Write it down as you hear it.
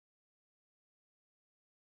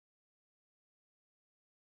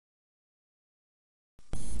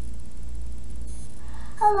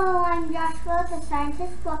Hello, I'm Joshua, the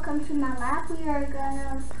scientist. Welcome to my lab. We are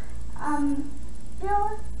gonna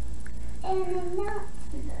build an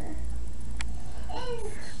anemometer. And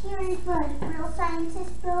here is what real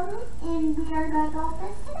scientists build, and we are gonna go over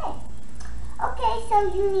this today. Okay,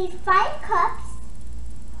 so you need 5 cups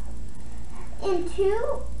and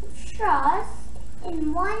 2 straws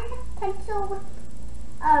and 1 pencil with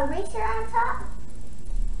a eraser on top.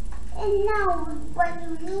 And now what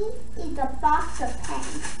you need is a box of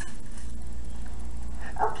pens.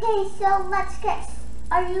 Okay, so let's get,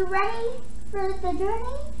 are you ready for the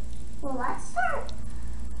journey? Well, let's start.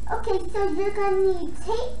 Okay, so you're gonna need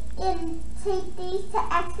tape and tape these to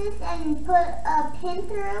X's and put a pin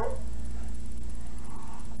through.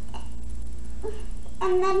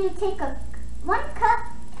 And then you take 1 cup,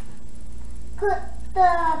 put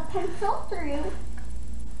the pencil through.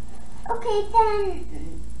 Okay,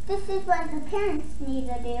 then this is what the parents need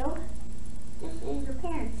to do. This is the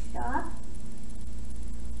parents' job.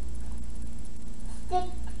 Stick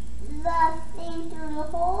the thing through the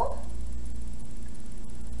hole.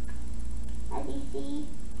 As you see,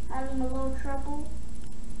 having a little trouble.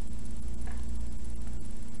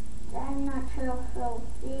 I'm not sure if it'll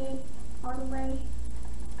fit all the way.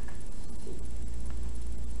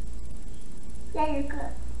 Yeah, you're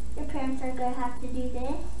good. Your parents are going to have to do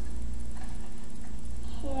this.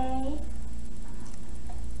 Okay.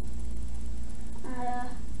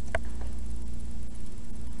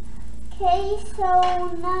 Okay, so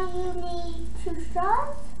now you need 2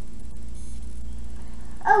 straws.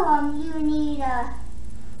 You need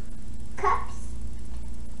cups.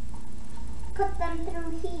 Put them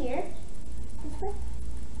through here. This way.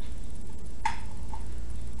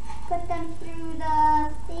 Put them through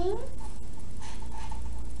the thing.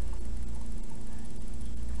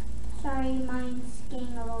 Sorry, mine's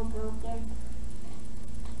getting a little broken.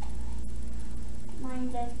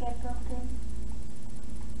 Mine does get broken.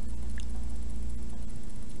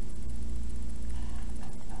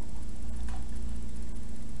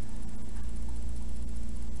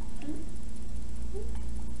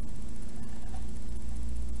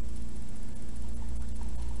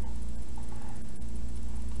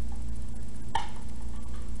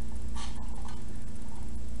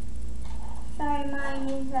 Sorry, mine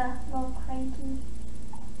is a little cranky.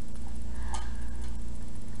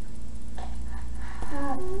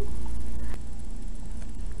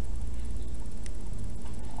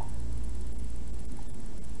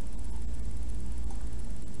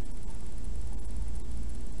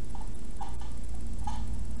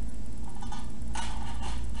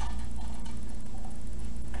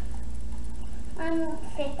 Mine won't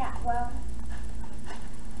fit that well.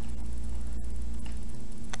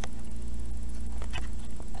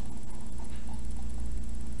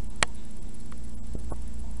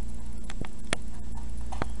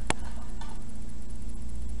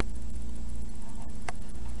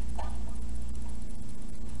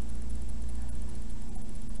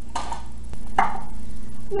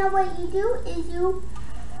 Now what you do is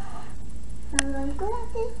I'm going to go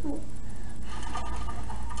at this way.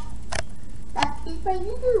 That is what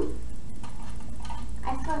you do.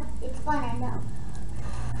 It's fun, I know.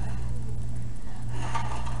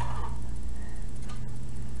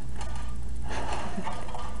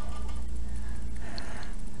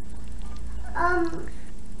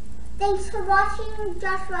 Thanks for watching.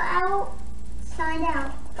 Joshua out. Sign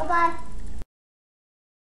out. Bye-bye.